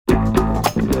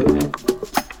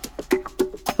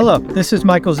Hello, this is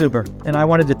Michael Zuber, and I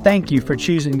wanted to thank you for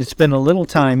choosing to spend a little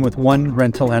time with one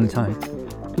rental at a time.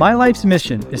 My life's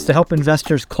mission is to help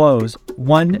investors close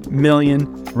 1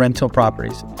 million rental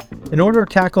properties. In order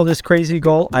to tackle this crazy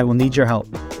goal, I will need your help.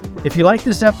 If you like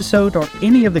this episode or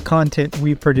any of the content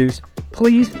we produce,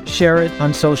 please share it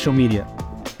on social media.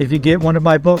 If you get one of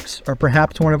my books or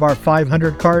perhaps one of our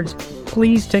 500 cards,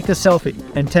 please take a selfie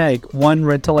and tag one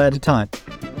rental at a time.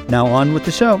 Now on with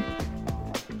the show.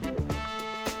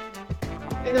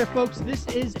 Hey there, folks. This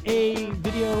is a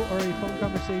video or a phone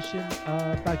conversation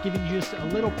about giving you just a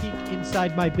little peek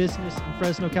inside my business in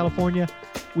Fresno, California.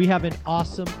 We have an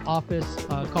awesome office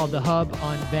called The Hub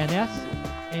on Van Ness,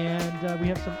 and we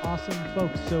have some awesome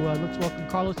folks. So let's welcome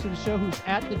Carlos to the show, who's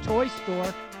at the toy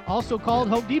store, also called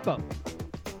Home Depot.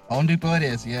 Home Depot it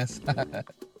is, yes.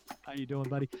 How you doing,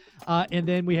 buddy? And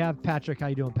then we have Patrick. How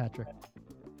you doing, Patrick?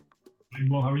 I'm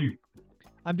well. How are you?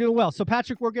 I'm doing well. So,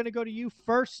 Patrick, we're going to go to you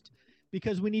first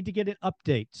because we need to get an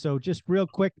update. So just real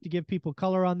quick to give people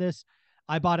color on this.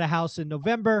 I bought a house in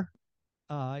November.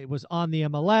 It was on the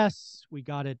MLS. We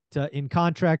got it in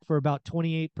contract for about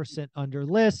 28% under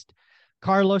list.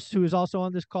 Carlos, who is also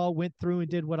on this call, went through and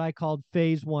did what I called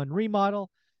phase one remodel.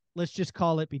 Let's just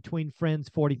call it between friends,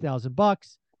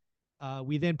 $40,000.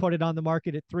 We then put it on the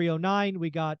market at 309. We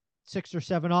got 6 or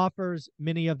 7 offers,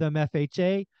 many of them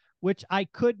FHA, which I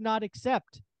could not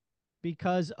accept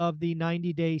because of the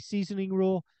 90-day seasoning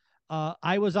rule.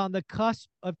 I was on the cusp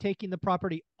of taking the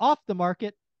property off the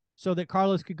market so that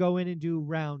Carlos could go in and do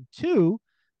round 2,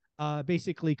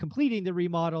 basically completing the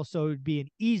remodel so it would be an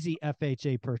easy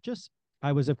FHA purchase.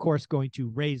 I was, of course, going to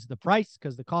raise the price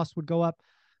because the cost would go up.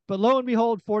 But lo and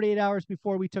behold, 48 hours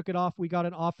before we took it off, we got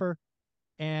an offer,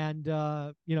 and,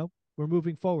 we're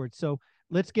moving forward. So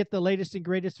let's get the latest and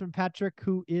greatest from Patrick,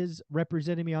 who is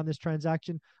representing me on this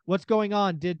transaction. What's going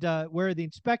on? Where are the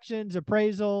inspections,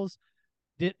 appraisals?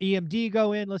 Did EMD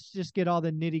go in? Let's just get all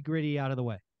the nitty gritty out of the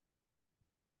way.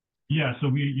 Yeah, so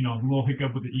we'll hook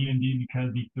up with the EMD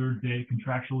because the third day,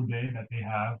 contractual day that they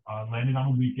have landed on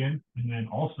a weekend. And then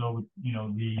also with,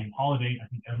 the holiday, I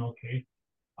think MLK,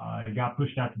 it got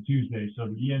pushed out to Tuesday. So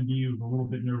the EMD was a little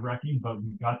bit nerve-wracking, but we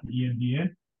got the EMD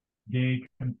in. They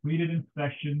completed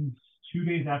inspections 2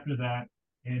 days after that,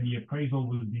 and the appraisal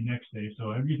was the next day.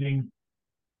 So everything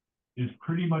is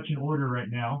pretty much in order right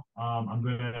now. I'm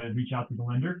going to reach out to the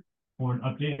lender for an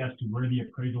update as to where the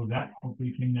appraisal is at. Hopefully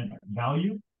it came in at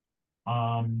value.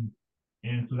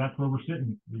 And so that's where we're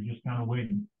sitting. We're just kind of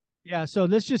waiting. Yeah, so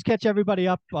let's just catch everybody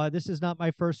up. This is not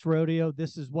my first rodeo.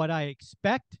 This is what I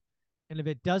expect. And if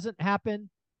it doesn't happen,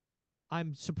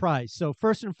 I'm surprised. So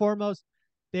first and foremost,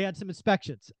 they had some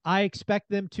inspections. I expect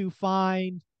them to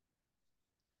find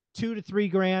 $2 to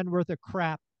 $3 grand worth of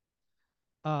crap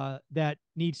that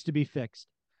needs to be fixed.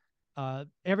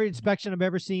 Every inspection I've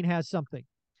ever seen has something.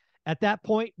 At that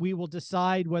point, we will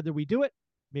decide whether we do it.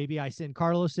 Maybe I send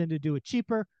Carlos in to do it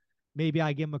cheaper. Maybe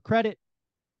I give him a credit.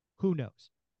 Who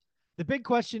knows? The big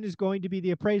question is going to be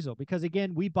the appraisal because,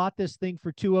 again, we bought this thing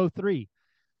for 203.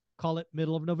 Call it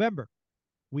middle of November.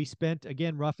 We spent,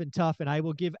 again, rough and tough, and I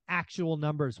will give actual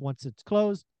numbers once it's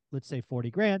closed. Let's say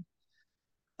 40 grand.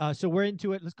 So we're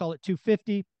into it. Let's call it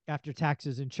 250 after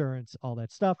taxes, insurance, all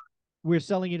that stuff. We're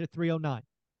selling it at 309.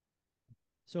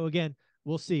 So again,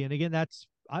 we'll see. And again, that's,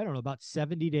 I don't know, about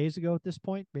 70 days ago at this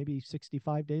point, maybe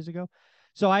 65 days ago.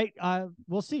 So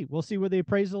we'll see. We'll see where the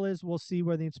appraisal is. We'll see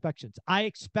where the inspections. I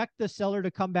expect the seller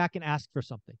to come back and ask for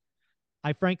something.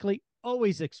 I frankly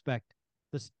always expect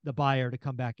the buyer to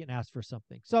come back and ask for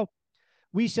something. So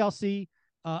we shall see.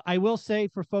 I will say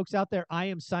for folks out there, I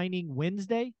am signing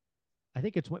Wednesday. I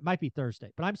think it might be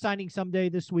Thursday, but I'm signing someday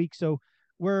this week. So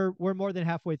we're more than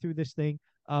halfway through this thing,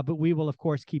 but we will, of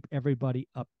course, keep everybody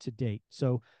up to date.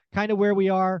 So kind of where we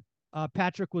are,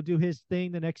 Patrick will do his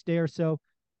thing the next day or so,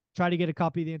 try to get a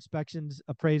copy of the inspections,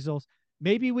 appraisals.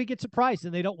 Maybe we get surprised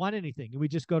and they don't want anything and we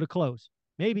just go to close.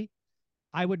 Maybe.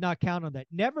 I would not count on that.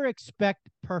 Never expect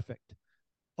perfect.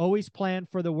 Always plan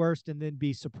for the worst and then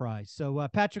be surprised. So,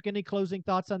 Patrick, any closing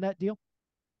thoughts on that deal?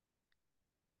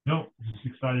 No, just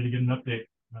excited to get an update.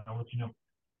 I'll let you know.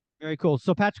 Very cool.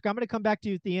 So, Patrick, I'm going to come back to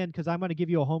you at the end because I'm going to give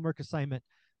you a homework assignment,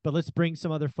 but let's bring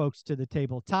some other folks to the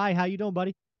table. Ty, how you doing,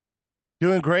 buddy?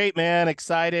 Doing great, man.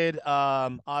 Excited.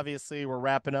 Obviously, we're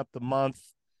wrapping up the month.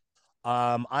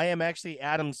 I am actually,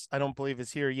 Adams, I don't believe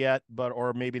is here yet,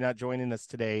 or maybe not joining us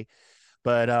today,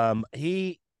 but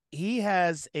he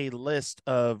has a list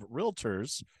of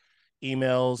realtors,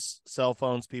 emails, cell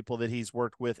phones, people that he's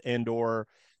worked with, and or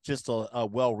just a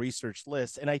well-researched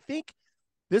list. And I think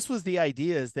this was the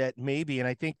idea, is that maybe, and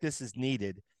I think this is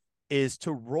needed, is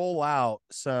to roll out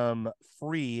some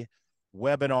free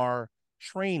webinar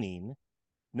training,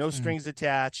 no strings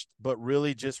attached, but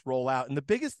really just roll out. And the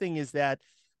biggest thing is that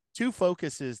two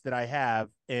focuses that I have,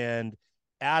 and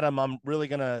Adam, I'm really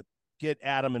going to get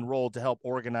Adam enrolled to help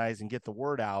organize and get the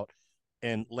word out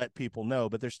and let people know.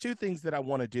 But there's two things that I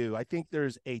want to do. I think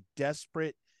there's a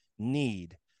desperate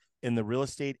need in the real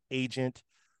estate agent,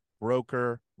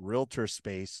 broker, realtor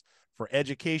space for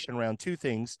education around two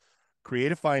things: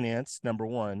 creative finance, number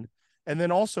one, and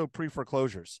then also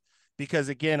pre-foreclosures. Because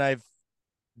again, I've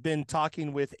been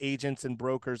talking with agents and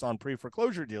brokers on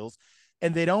pre-foreclosure deals,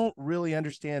 and they don't really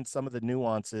understand some of the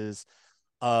nuances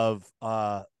of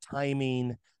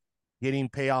timing, getting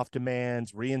payoff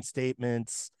demands,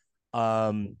 reinstatements,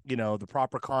 the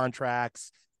proper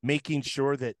contracts, making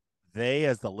sure that they,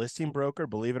 as the listing broker,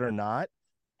 believe it or not,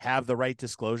 have the right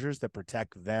disclosures that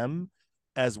protect them,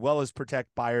 as well as protect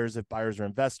buyers if buyers are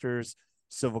investors.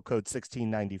 Civil Code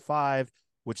 1695,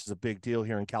 which is a big deal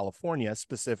here in California,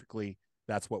 specifically.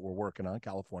 That's what we're working on,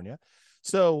 California.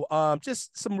 So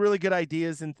just some really good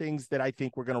ideas and things that I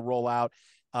think we're going to roll out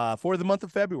for the month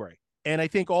of February. And I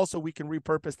think also we can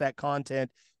repurpose that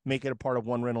content, make it a part of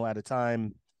One Rental at a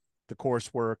Time, the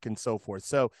coursework and so forth.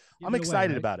 So I'm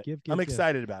excited about it. I'm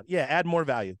excited about it. Yeah, add more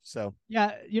value. So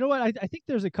yeah, you know what? I think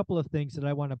there's a couple of things that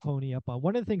I want to pony up on.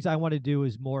 One of the things I want to do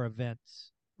is more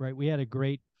events, right? We had a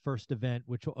great first event,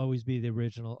 which will always be the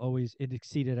original. Always, it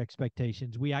exceeded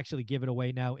expectations. We actually give it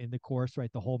away now in the course,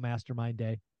 right? The whole mastermind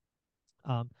day.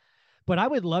 But I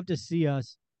would love to see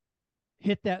us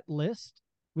hit that list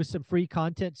with some free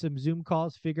content, some Zoom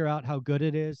calls, figure out how good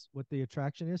it is, what the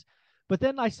attraction is. But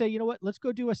then I say, you know what? Let's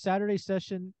go do a Saturday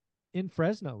session in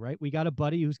Fresno, right? We got a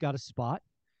buddy who's got a spot.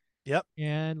 Yep.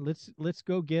 And let's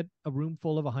go get a room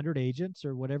full of 100 agents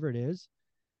or whatever it is,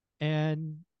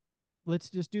 and let's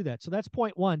just do that. So that's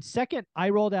point one. Second,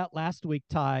 I rolled out last week,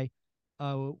 Ty.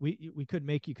 We couldn't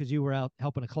make you because you were out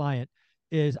helping a client.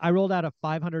 Is I rolled out a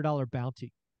 $500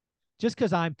 bounty, just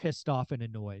because I'm pissed off and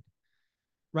annoyed.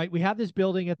 Right? We have this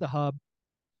building at the hub.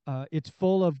 It's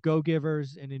full of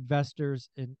go-givers and investors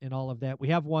and all of that. We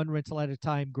have One Rental at a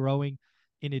Time growing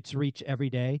in its reach every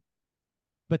day,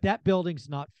 but that building's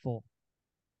not full.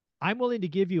 I'm willing to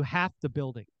give you half the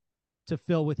building to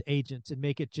fill with agents and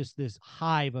make it just this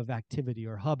hive of activity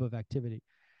or hub of activity.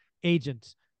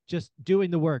 Agents just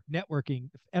doing the work, networking,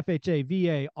 FHA,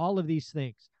 VA, all of these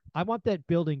things. I want that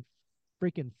building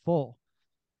freaking full.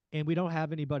 And we don't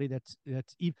have anybody that's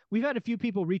we've had a few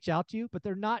people reach out to you, but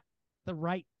they're not the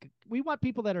right. We want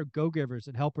people that are go-givers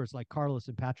and helpers like Carlos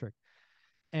and Patrick.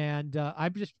 And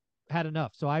I've just had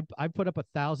enough. So I put up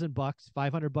 $1,000,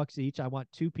 $500 each. I want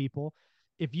two people.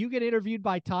 If you get interviewed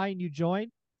by Ty and you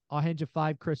join, I'll hand you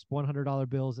 5 crisp $100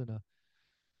 bills in an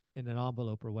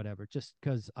envelope or whatever, just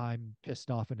because I'm pissed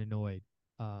off and annoyed.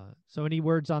 So any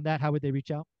words on that? How would they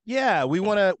reach out? Yeah, we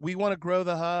want to grow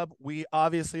the hub. We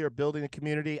obviously are building a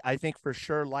community. I think for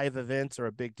sure live events are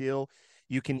a big deal.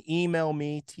 You can email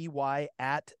me,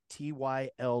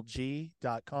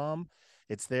 ty@tylg.com.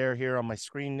 It's there here on my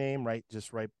screen name,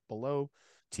 just right below,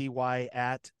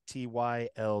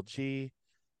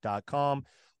 ty@tylg.com.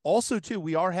 Also, too,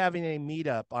 we are having a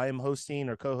meetup. I am hosting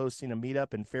or co-hosting a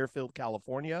meetup in Fairfield,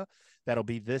 California. That'll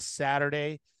be this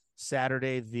Saturday,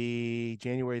 the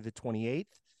January the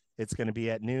 28th. It's going to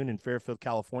be at noon in Fairfield,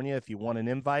 California. If you want an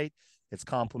invite, it's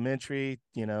complimentary.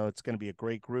 It's going to be a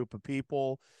great group of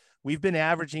people. We've been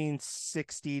averaging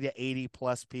 60 to 80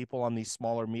 plus people on these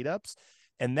smaller meetups.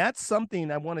 And that's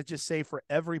something I want to just say for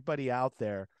everybody out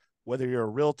there, whether you're a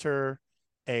realtor,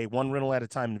 a One Rental at a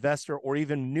Time investor, or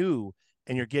even new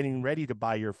and you're getting ready to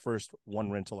buy your first One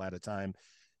Rental at a Time.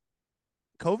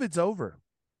 COVID's over.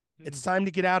 It's time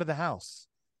to get out of the house.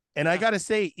 And I got to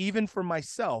say, even for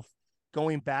myself,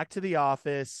 going back to the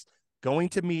office, going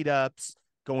to meetups,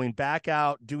 going back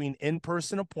out, doing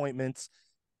in-person appointments,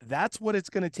 that's what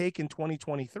it's going to take in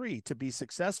 2023 to be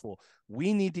successful.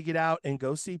 We need to get out and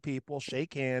go see people,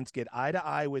 shake hands, get eye to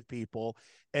eye with people,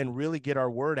 and really get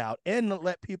our word out and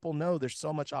let people know there's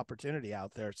so much opportunity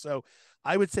out there. So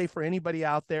I would say for anybody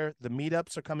out there, the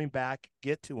meetups are coming back,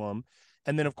 get to them.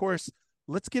 And then, of course,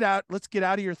 let's get out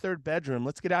of your third bedroom.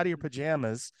 Let's get out of your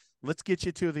pajamas. Let's get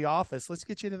you to the office. Let's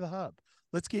get you to the hub.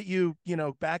 Let's get you,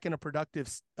 back in a productive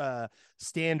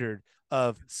standard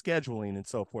of scheduling and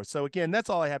so forth. So again, that's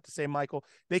all I have to say, Michael.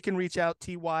 They can reach out,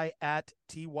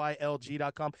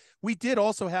 ty@tylg.com. We did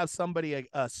also have somebody,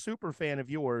 a super fan of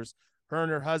yours, her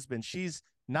and her husband. She's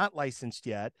not licensed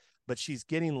yet, but she's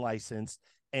getting licensed.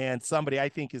 And somebody I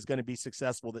think is going to be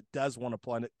successful that does want to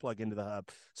plug into the hub.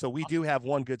 So we do have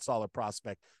one good solid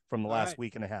prospect from the last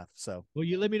week and a half. So, well,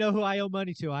 you let me know who I owe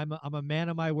money to. I'm a man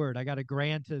of my word. I got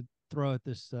 $1,000 to throw at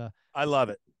this. I love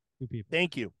it. Two people.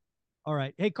 Thank you. All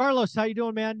right. Hey, Carlos, how you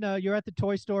doing, man? You're at the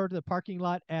toy store, the parking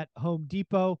lot at Home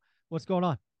Depot. What's going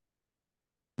on?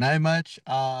 Not much.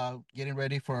 Getting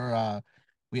ready for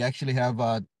we actually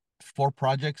have 4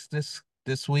 projects this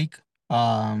week.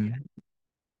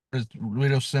 It's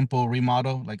real simple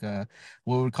remodel, like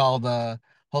what we call the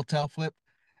hotel flip,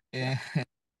 Yeah. and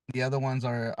the other ones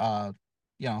are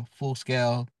full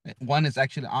scale. One is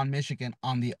actually on Michigan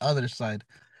on the other side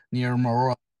near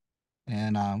Maroa.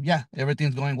 And yeah,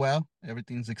 everything's going well.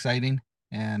 Everything's exciting.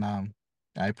 And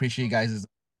I appreciate you guys'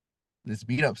 this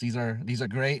beat ups. These are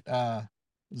great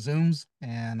Zooms,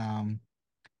 and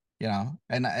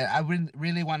and I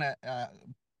really want to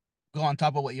go on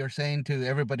top of what you're saying to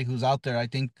everybody who's out there. I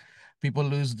think people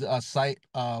lose sight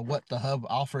what the hub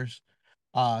offers,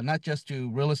 not just to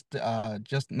real estate,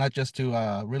 just not just to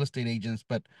real estate agents,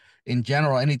 but in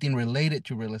general, anything related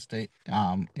to real estate.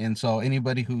 And so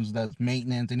anybody who's does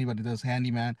maintenance, anybody does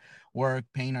handyman work,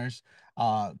 painters,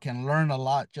 can learn a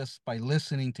lot just by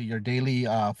listening to your daily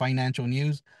financial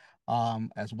news,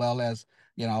 as well as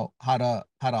how to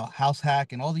house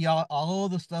hack and all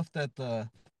the stuff that the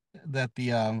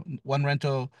one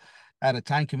rental at a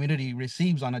time community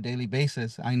receives on a daily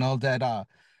basis. I know that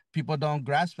people don't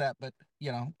grasp that, but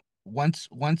once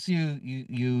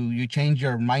you change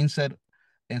your mindset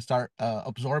and start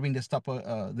absorbing this type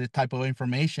of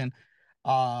information,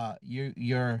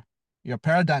 your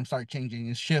paradigm start changing.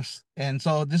 It shifts, and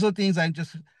so these are things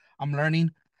I'm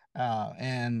learning,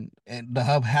 and the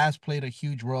hub has played a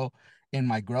huge role in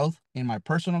my growth, in my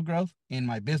personal growth, in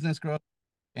my business growth.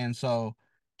 And so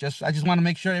I just want to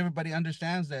make sure everybody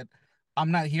understands that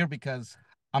I'm not here because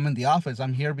I'm in the office.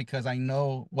 I'm here because I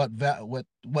know what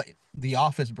the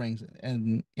office brings,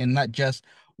 and not just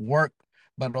work,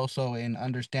 but also in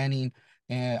understanding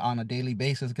on a daily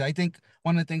basis. Because I think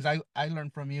one of the things I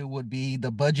learned from you would be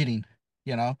the budgeting,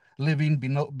 living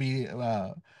below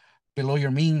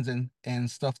your means, and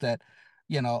stuff that,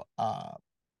 you know, uh,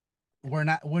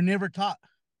 we're never taught.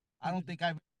 I don't Mhm. think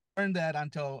I've learned that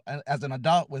until as an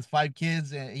adult with 5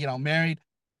 kids, and married.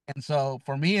 And so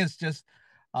for me, it's just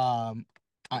um,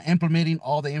 implementing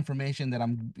all the information that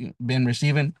I'm been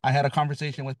receiving. I had a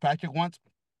conversation with Patrick once.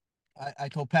 I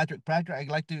told Patrick, I'd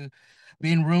like to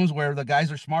be in rooms where the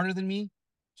guys are smarter than me,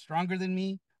 stronger than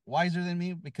me, wiser than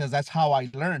me, because that's how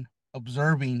I learn,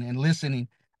 observing and listening.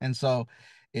 And so,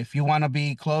 if you want to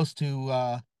be close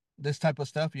to this type of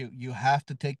stuff, you have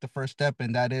to take the first step,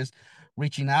 and that is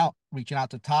reaching out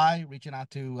to Ty, reaching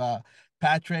out to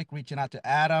Patrick, reaching out to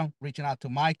Adam, reaching out to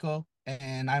Michael,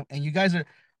 and you guys are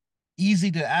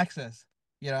easy to access,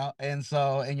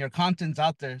 and your content's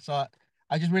out there. So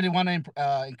I just really want to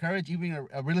encourage even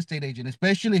a real estate agent,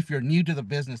 especially if you're new to the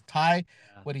business. Ty, Yeah.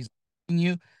 what he's teaching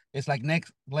you, it's like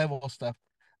next level stuff.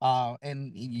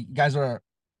 And you guys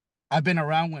I've been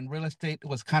around when real estate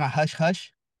was kind of hush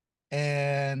hush,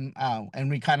 and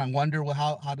we kind of wonder,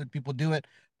 well, how did people do it,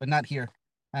 but not here.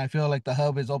 And I feel like the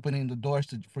hub is opening the doors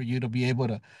for you to be able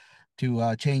to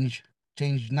change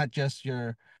not just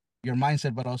your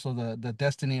mindset, but also the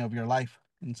destiny of your life.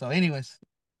 And so, anyways,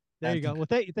 There I you go. think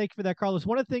Well, thank you for that, Carlos.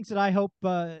 One of the things that I hope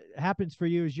happens for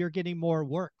you is you're getting more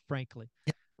work, frankly.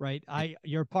 Right?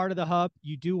 You're part of the hub.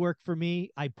 You do work for me.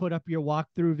 I put up your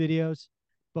walkthrough videos,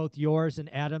 both yours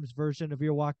and Adam's version of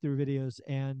your walkthrough videos,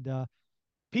 and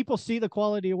people see the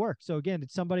quality of work. So again,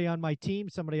 it's somebody on my team,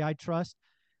 somebody I trust,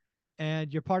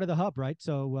 and you're part of the hub, right?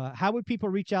 So how would people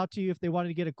reach out to you if they wanted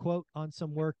to get a quote on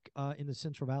some work in the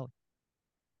Central Valley?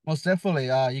 most definitely,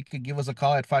 you could give us a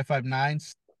call at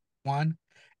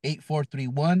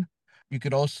 559-18431. You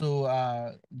could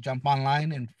also jump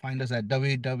online and find us at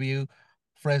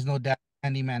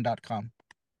www.fresno-handyman.com.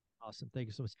 Awesome. Thank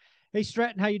you so much. Hey,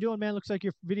 Stratton, how you doing, man? Looks like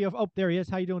your video. Oh, there he is.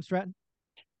 How you doing, Stratton?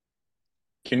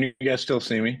 Can you guys still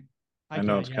see me? I I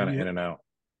know can. it's Yeah, kind of in and out.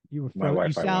 you were My You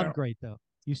Wi-Fi went sound out. great though.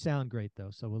 You sound great though.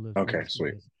 So we'll Okay, just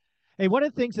leave sweet. this. Hey, one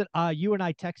of the things that you and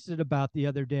I texted about the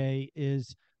other day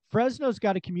is Fresno's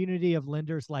got a community of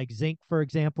lenders like Zinc, for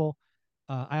example.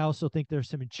 I also think there's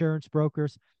some insurance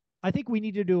brokers. I think we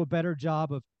need to do a better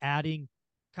job of adding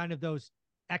kind of those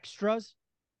extras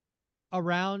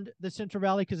around the Central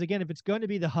Valley. Because again, if it's going to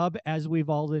be the hub as we've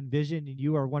all envisioned, and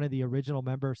you are one of the original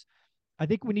members, I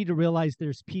think we need to realize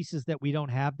there's pieces that we don't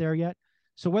have there yet.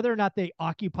 So whether or not they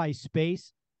occupy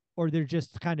space or they're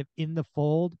just kind of in the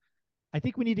fold, I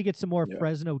think we need to get some more Yeah.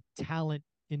 Fresno talent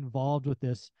involved with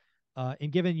this.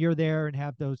 And given you're there and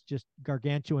have those just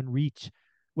gargantuan reach,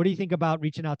 what do you think about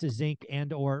reaching out to Zinc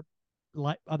and or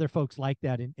other folks like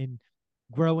that in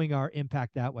growing our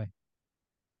impact that way?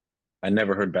 I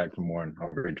never heard back from Warren. I'll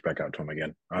reach back out to him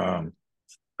again.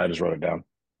 I just wrote it down.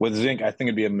 With Zinc, I think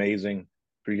it'd be amazing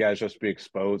for you guys just to be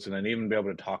exposed and then even be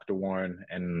able to talk to Warren.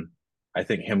 And I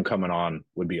think him coming on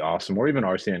would be awesome. Or even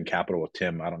RCN Capital with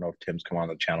Tim. I don't know if Tim's come on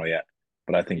the channel yet,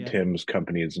 but I think Tim's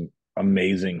company is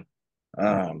amazing.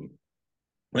 And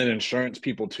insurance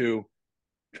people too.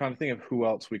 I'm trying to think of who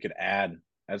else we could add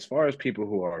as far as people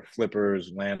who are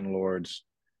flippers, landlords,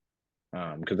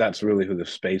 because that's really who the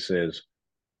space is.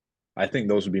 I think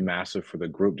those would be massive for the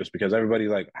group just because everybody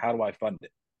like, how do I fund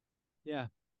it? Yeah.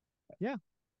 Yeah.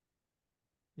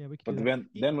 Yeah. We But can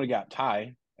then we got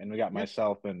Ty and we got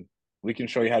myself, and we can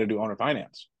show you how to do owner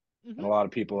finance. And a lot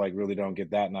of people like really don't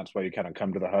get that. And that's why you kind of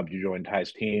come to the hub. You join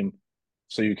Ty's team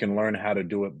so you can learn how to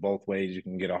do it both ways. You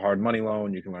can get a hard money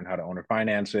loan. You can learn how to owner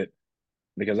finance it,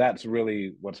 because that's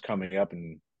really what's coming up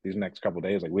in these next couple of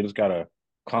days. Like we just got a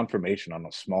confirmation on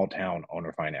a small town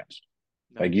owner finance.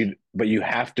 Nice. But you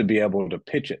have to be able to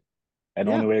pitch it. And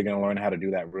the only way you're going to learn how to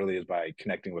do that really is by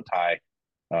connecting with Ty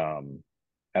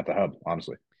at the hub,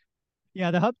 honestly. Yeah,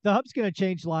 the hub's going to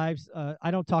change lives.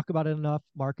 I don't talk about it enough,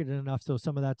 market it enough, so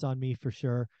some of that's on me for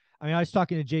sure. I mean, I was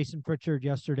talking to Jason Pritchard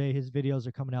yesterday. His videos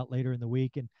are coming out later in the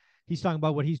week, and he's talking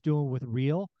about what he's doing with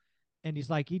Real. And he's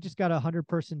like, he just got a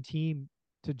 100-person team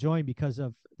to join because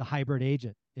of the hybrid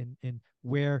agent and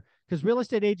where, because real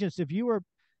estate agents, if you're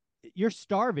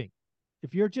starving.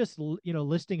 If you're just,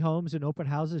 listing homes and open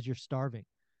houses, you're starving.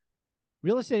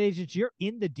 Real estate agents, you're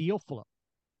in the deal flow,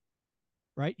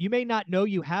 right? You may not know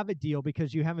you have a deal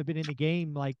because you haven't been in the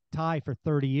game like Ty for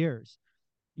 30 years.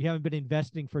 You haven't been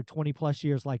investing for 20 plus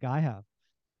years like I have.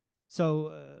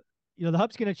 So, the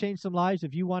hub's going to change some lives.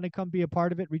 If you want to come be a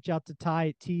part of it, reach out to Ty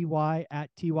at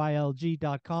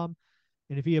ty@tylg.com.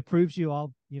 And if he approves you,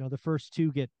 I'll, the first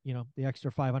two get, the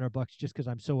extra $500 just because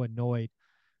I'm so annoyed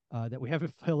that we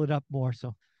haven't filled it up more.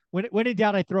 So when in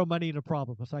doubt, I throw money in a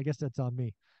problem. So I guess that's on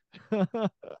me.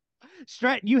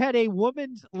 Stratton, you had a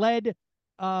woman's led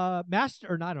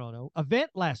event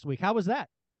last week. How was that?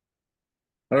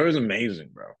 Oh, it was amazing,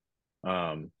 bro.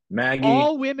 Maggie,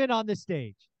 all women on the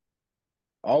stage,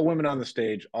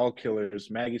 all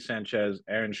killers. Maggie Sanchez,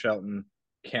 Aaron Shelton,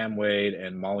 Cam Wade,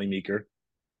 and Molly Meeker.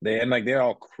 They're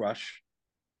all crush.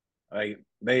 Like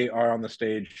they are on the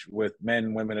stage with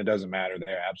men, women, it doesn't matter.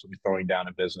 They're absolutely throwing down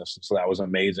in business. So that was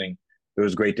amazing. It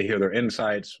was great to hear their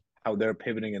insights, how they're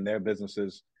pivoting in their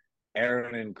businesses.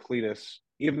 Aaron and Cletus,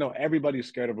 even though everybody's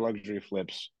scared of luxury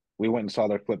flips, we went and saw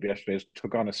their flip yesterday.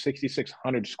 Took on a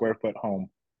 6,600 square foot home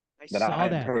that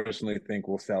I personally think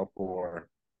will sell for,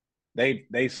 they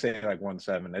say like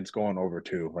 1.7. It's going over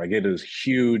 2. Like it is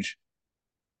huge.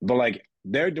 But like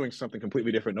they're doing something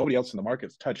completely different. Nobody else in the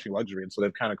market's touching luxury. And so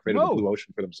they've kind of created a blue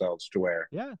ocean for themselves to where,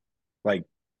 like,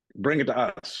 bring it to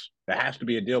us. It has to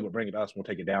be a deal, but bring it to us and we'll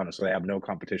take it down. And so they have no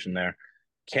competition there.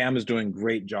 Cam is doing a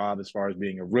great job as far as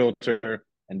being a realtor,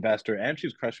 investor, and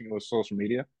she's crushing it with social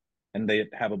media. And they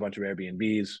have a bunch of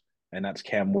Airbnbs, and that's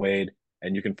Cam Wade.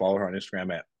 And you can follow her on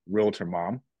Instagram at Realtor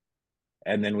Mom.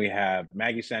 And then we have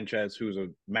Maggie Sanchez, who's a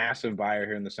massive buyer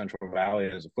here in the Central Valley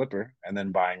as a flipper and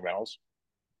then buying rentals.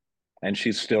 And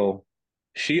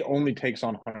she only takes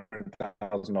on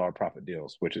 $100,000 profit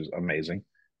deals, which is amazing.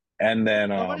 And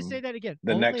then I want to say that again.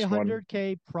 The only next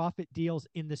 100K profit deals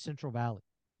in the Central Valley.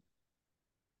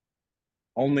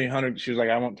 Only 100. She was like,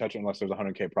 I won't touch it unless there's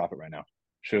 100K profit right now.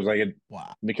 She was like,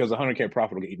 wow, because the 100K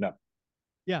profit will get eaten up.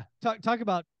 Yeah. Talk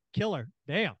about killer.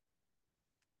 Damn.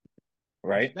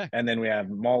 Right. Respect. And then we have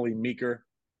Molly Meeker,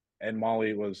 and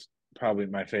Molly was probably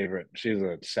my favorite. She's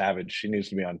a savage. She needs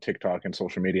to be on TikTok and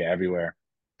social media everywhere.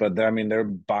 But they're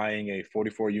buying a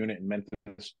 44 unit in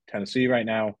Memphis, Tennessee right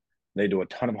now. They do a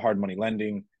ton of hard money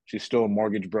lending. She's still a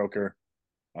mortgage broker.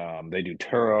 They do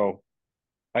Turo.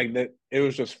 Like that, it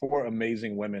was just 4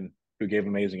 amazing women who gave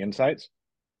amazing insights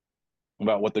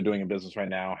about what they're doing in business right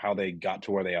now, how they got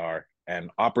to where they are, and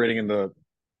operating in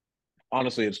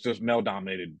honestly, it's just male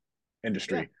dominated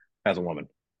industry as a woman.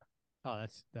 Oh,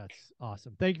 that's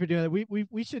awesome. Thank you for doing that.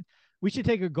 We should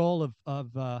take a goal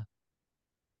of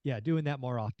doing that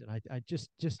more often. I just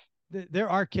there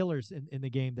are killers in the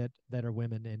game that are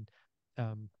women,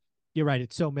 and you're right,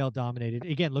 it's so male dominated.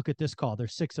 Again, look at this call.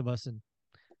 There's 6 of us and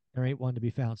there ain't one to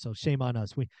be found. So shame on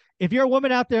us. If you're a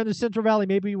woman out there in the Central Valley,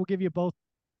 maybe we'll give you both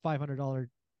 $500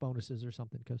 bonuses or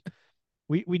something, because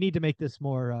we need to make this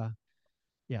more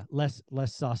less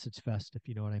sausage fest, if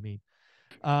you know what I mean.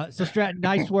 So Stratton,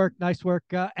 nice work.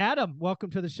 Adam, welcome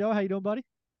to the show. How you doing, buddy?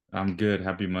 I'm good.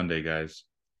 Happy Monday, guys.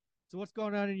 So what's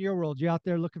going on in your world? You out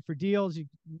there looking for deals? You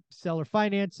seller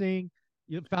financing?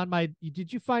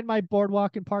 Did you find my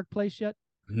Boardwalk and Park place yet?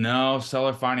 No,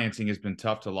 seller financing has been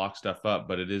tough to lock stuff up,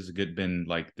 but it is been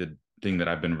like the thing that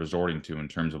I've been resorting to in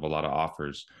terms of a lot of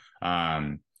offers.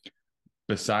 Been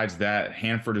besides that,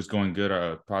 Hanford is going good.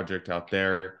 A project out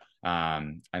there.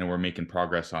 I know we're making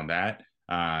progress on that.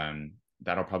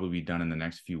 That'll probably be done in the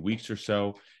next few weeks or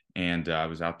so. And I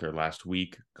was out there last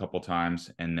week a couple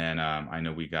times, and then I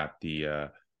know we got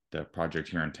the project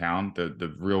here in town.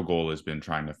 The real goal has been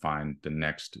trying to find the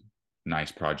next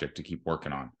nice project to keep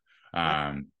working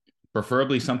on.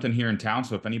 Preferably something here in town.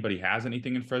 So if anybody has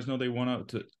anything in Fresno they want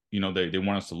to they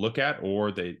want us to look at,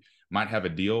 or they might have a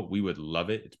deal, we would love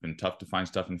it. It's been tough to find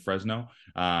stuff in Fresno.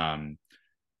 100K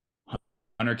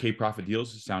profit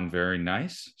deals sound very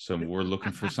nice. So we're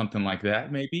looking for something like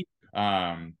that maybe.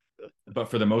 But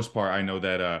for the most part, I know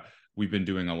that we've been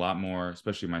doing a lot more,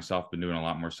 especially myself, been doing a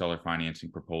lot more seller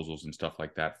financing proposals and stuff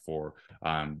like that for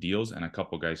deals. And a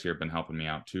couple guys here have been helping me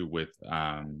out too with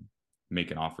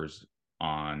making offers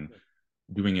on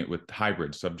doing it with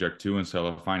hybrid subject to and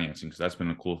seller financing, because that's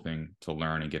been a cool thing to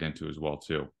learn and get into as well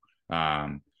too.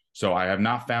 So I have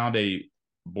not found a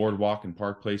boardwalk and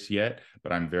park place yet,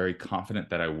 but I'm very confident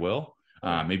that I will.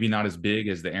 Maybe not as big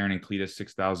as the Aaron and Cletus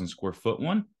 6,000 square foot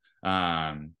one,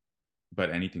 but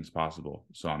anything's possible.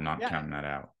 So I'm not counting that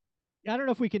out. I don't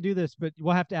know if we can do this, but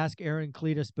we'll have to ask Aaron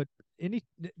Cletus. But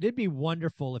it'd be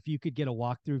wonderful if you could get a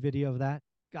walkthrough video of that.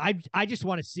 I just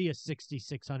want to see a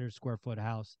 6,600 square foot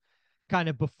house, kind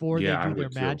of before they do their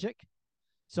magic.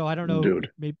 So I don't know. Dude.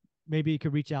 Maybe you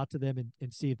could reach out to them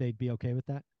and see if they'd be okay with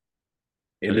that.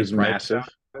 It is massive,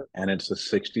 and it's a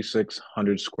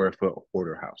 6,600 square foot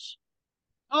hoarder house.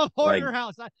 Oh, hoarder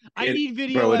house! I need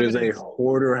video. Bro, evidence. it is a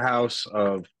hoarder house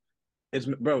of.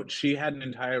 Bro, she had an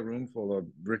entire room full of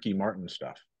Ricky Martin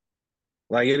stuff.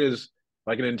 Like, it is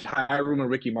like an entire room of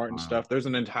Ricky Martin stuff. There's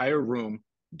an entire room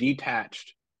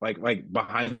detached, like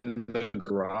behind the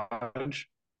garage,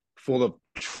 full of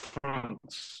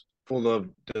trunks, full of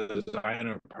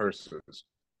designer purses.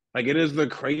 Like, it is the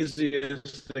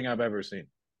craziest thing I've ever seen.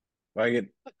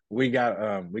 Like, we got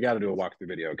to do a walkthrough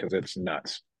video because it's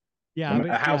nuts. Yeah,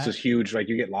 a house is huge. Like,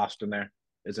 you get lost in there.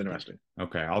 It's interesting.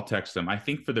 Okay, I'll text them. I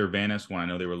think for their Venice one, I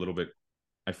know they were a little bit,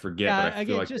 I forget, but I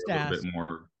feel like they're a little bit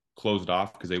more closed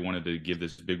off because they wanted to give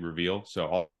this big reveal.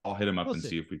 So I'll hit them up and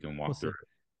see if we can walk through it.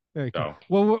 Very cool.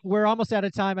 Well, we're almost out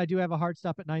of time. I do have a hard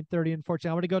stop at 9:30. Unfortunately,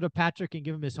 I want to go to Patrick and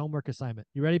give him his homework assignment.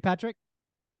 You ready, Patrick?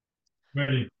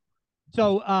 Ready.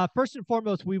 So first and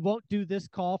foremost, we won't do this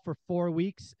call for 4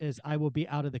 weeks as I will be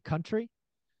out of the country.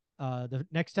 The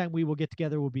next time we will get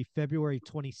together will be February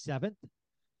 27th.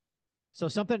 So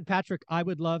something, Patrick, I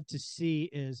would love to see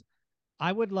is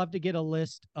I would love to get a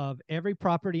list of every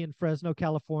property in Fresno,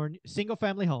 California, single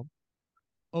family home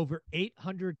over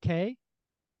 800K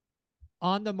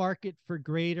on the market for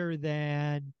greater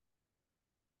than,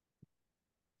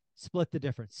 split the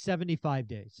difference, 75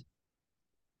 days.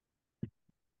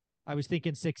 I was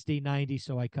thinking 60, 90,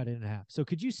 so I cut it in half. So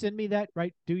could you send me that,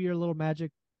 right? Do your little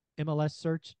magic MLS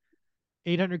search.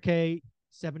 800K,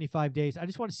 75 days. I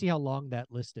just want to see how long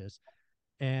that list is.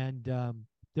 And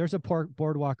there's a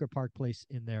boardwalk or park place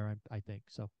in there, I think.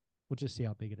 So we'll just see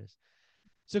how big it is.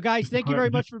 So, guys, thank you very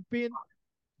much for being.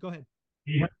 Go ahead.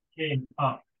 800K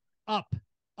up. Up.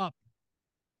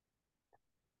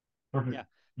 Perfect. Yeah.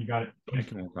 You got it. I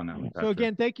can work on that one. So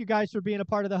again, thank you guys for being a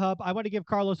part of the hub. I want to give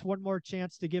Carlos one more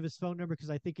chance to give his phone number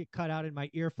because I think it cut out in my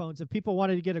earphones. If people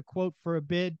wanted to get a quote for a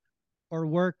bid or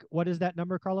work, what is that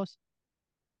number, Carlos?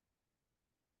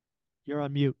 You're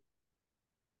on mute.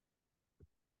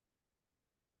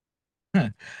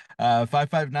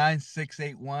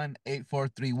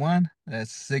 559-681-8431.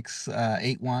 That's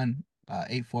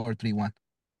 681-8431.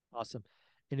 Awesome.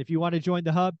 And if you want to join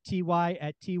the hub,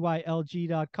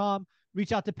 ty@tylg.com.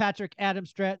 Reach out to Patrick, Adam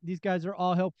Stratton. These guys are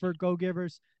all help for go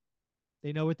givers.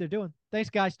 They know what they're doing. Thanks,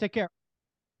 guys. Take care.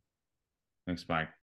 Thanks, Mike.